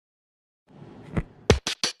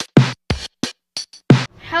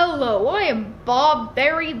Hello, I am Bob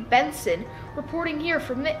Barry Benson, reporting here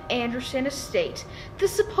from the Anderson estate, the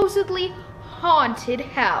supposedly haunted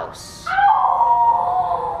house.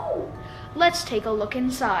 Let's take a look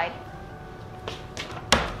inside.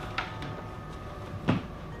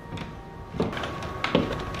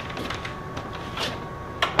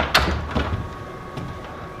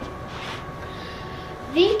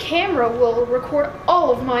 The camera will record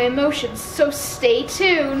all of my emotions, so stay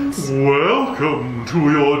tuned. Welcome to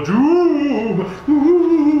your doom.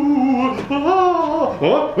 Ooh,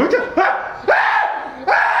 ah,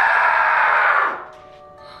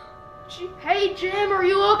 Hey Jim, are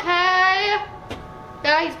you okay?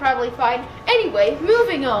 Yeah, he's probably fine. Anyway,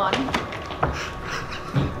 moving on.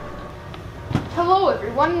 Hello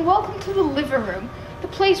everyone, and welcome to the living room, the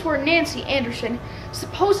place where Nancy Anderson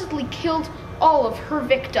supposedly killed all of her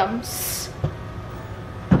victims.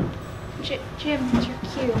 Jim, you're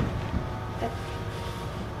cute.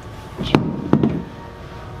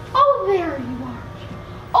 Oh, there you are.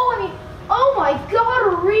 Oh my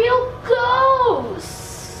God, a real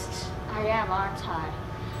ghost. I am, aren't I?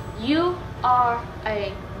 You are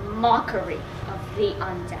a mockery of the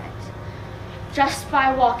undead. Just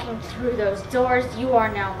by walking through those doors, you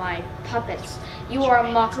are now my puppets. You are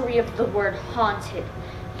a mockery of the word haunted.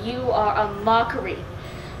 You are a mockery.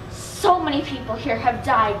 So many people here have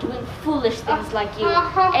died doing foolish things like you,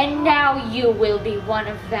 and now you will be one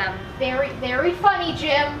of them. Very, very funny,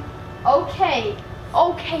 Jim. Okay,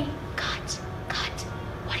 cut.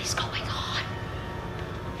 What is going on?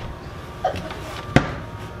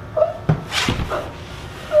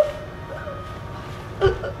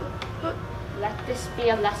 Let this be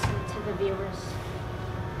a lesson to the viewers.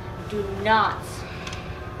 Do not,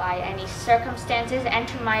 by any circumstances,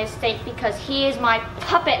 enter my estate because he is my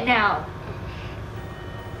puppet now.